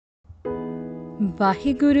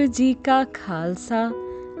वाहिगुरु जी का खालसा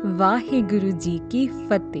वाहिगुरु जी की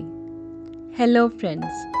फतेह। Hello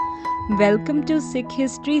friends, welcome to Sikh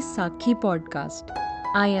History Sakhi podcast.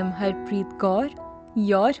 I am Harpreet Kaur,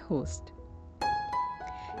 your host.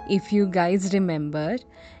 If you guys remember,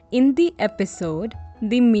 in the episode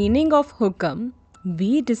The Meaning of Hukam,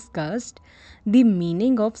 we discussed the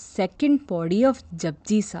meaning of second pauri of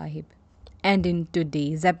Japji Sahib. And in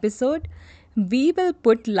today's episode, we will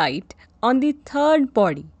put light on the third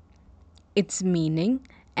pauri, its meaning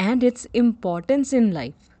and its importance in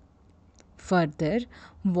life. Further,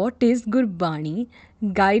 what is Gurbani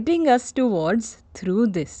guiding us towards through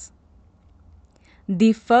this?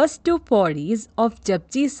 The first two pauris of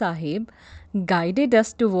Japji Sahib guided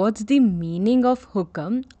us towards the meaning of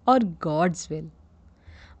Hukam or God's will.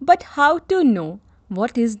 But how to know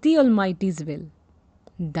what is the Almighty's will?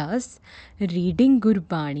 Thus, reading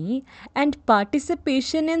Gurbani and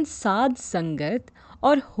participation in Sadh Sangat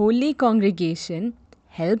or holy congregation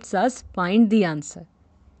helps us find the answer.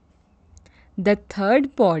 The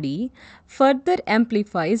third pauri further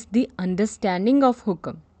amplifies the understanding of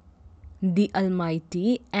Hukam. The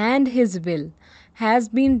Almighty and His will has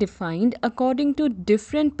been defined according to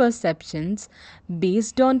different perceptions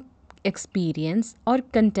based on experience or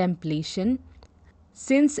contemplation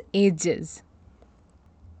since ages.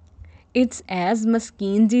 It's as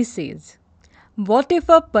Maskeen ji says, what if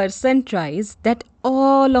a person tries that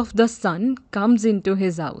all of the sun comes into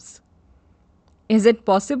his house? Is it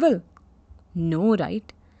possible? No,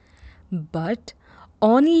 right? But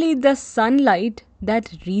only the sunlight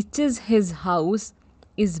that reaches his house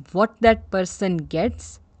is what that person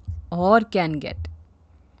gets or can get.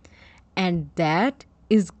 And that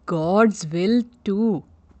is God's will too.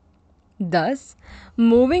 Thus,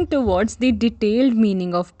 moving towards the detailed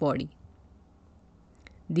meaning of pauri.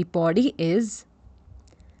 The pauri is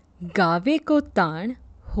Gave ko taan,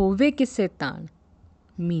 hove kise taan,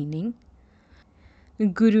 meaning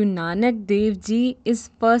Guru Nanak Dev Ji is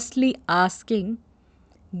firstly asking,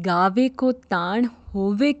 Gave ko taan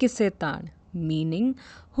hove kise taan, meaning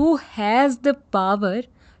who has the power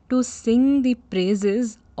to sing the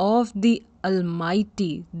praises of the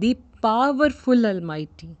Almighty, the powerful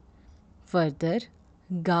Almighty. Further,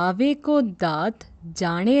 Gave ko daat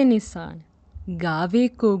jane nisan,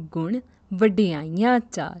 Gave ko gun vadiyaiyan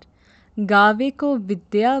char, Gave ko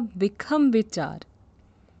vidya vikham vichar,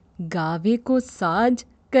 गावे को साज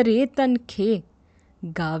करे तन खे,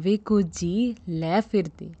 गावे को जी लै फिर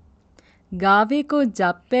दे, गावे को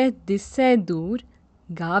जापै दिसै दूर,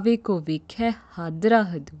 गावे को विखै हादरा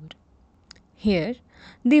हदूर. Here,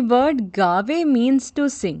 the word gave means to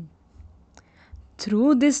sing.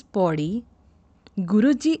 Through this pauri,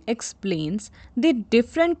 Guruji explains the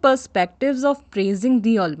different perspectives of praising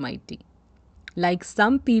the Almighty. Like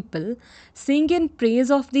some people sing in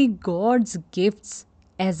praise of the God's gifts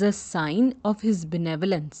as a sign of His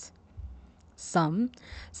benevolence. Some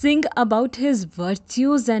sing about His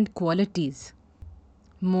virtues and qualities.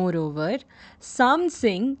 Moreover, some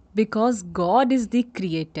sing because God is the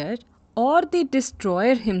creator or the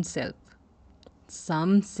destroyer Himself.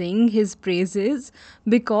 Some sing His praises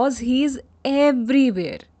because He is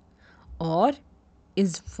everywhere or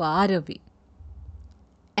is far away.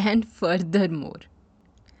 And furthermore,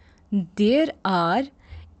 there are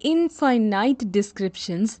infinite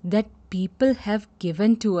descriptions that people have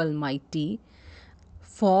given to Almighty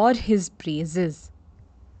for His praises.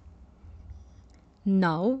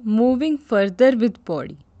 Now, moving further with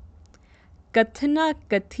pauri. Kathna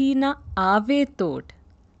kathi na ave tot,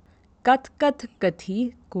 kath kath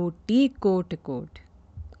kathi koti kot kot,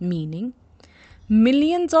 meaning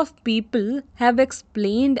millions of people have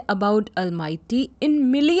explained about Almighty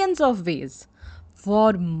in millions of ways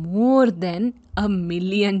for more than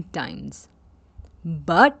 1,000,000 times.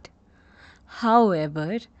 But,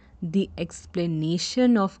 however, the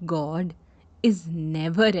explanation of God is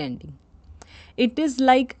never ending. It is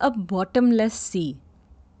like a bottomless sea.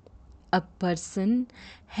 A person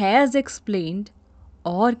has explained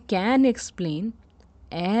or can explain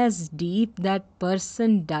as deep that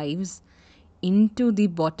person dives into the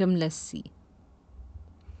bottomless sea.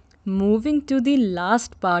 Moving to the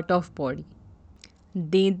last part of pauri.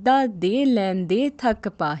 देदा दे लैंदे थक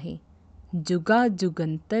पाहे, जुगा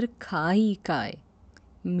जुगंतर खाई काय,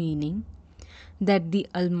 meaning that the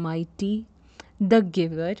Almighty, the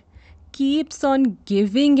Giver, keeps on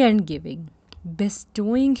giving and giving,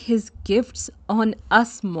 bestowing His gifts on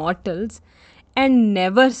us mortals and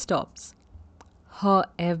never stops.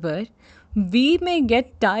 However, we may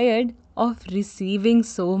get tired of receiving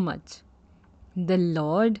so much. The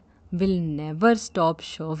Lord will never stop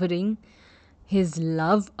showering His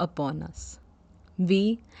love upon us.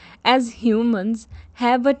 We, as humans,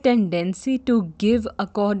 have a tendency to give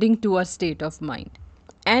according to our state of mind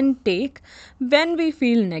and take when we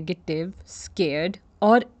feel negative, scared,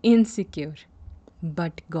 or insecure.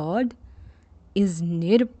 But God is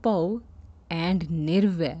nirpau and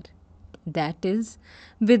nirvair, that is,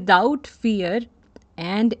 without fear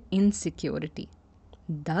and insecurity.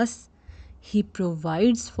 Thus, He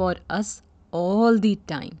provides for us all the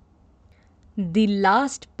time. The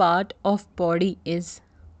last part of Pauri is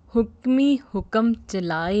Hukmi hukam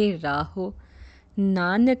chalaye raho,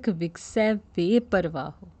 Nanak viksay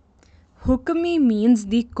beparvaho. Hukmi means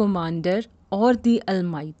the commander or the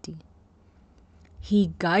Almighty.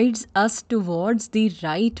 He guides us towards the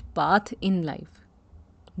right path in life.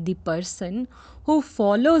 The person who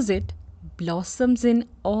follows it blossoms in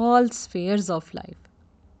all spheres of life.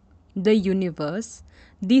 The universe,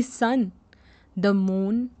 the sun, the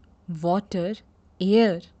moon, water,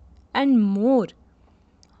 air, and more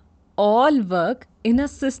all work in a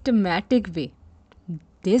systematic way.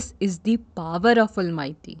 This is the power of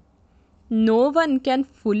Almighty. No one can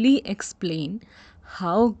fully explain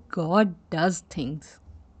how God does things.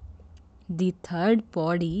 The third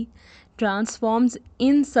body transforms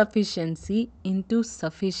insufficiency into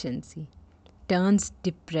sufficiency, turns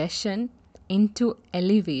depression into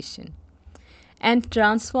elevation, and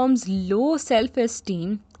transforms low self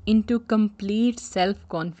esteem into complete self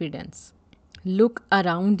confidence. Look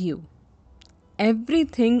around you.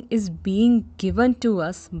 Everything is being given to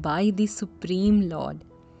us by the Supreme Lord,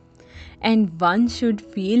 and one should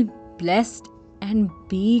feel blessed and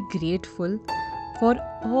be grateful for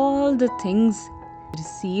all the things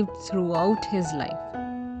received throughout his life.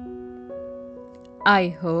 I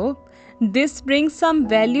hope this brings some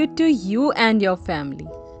value to you and your family.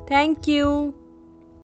 Thank you.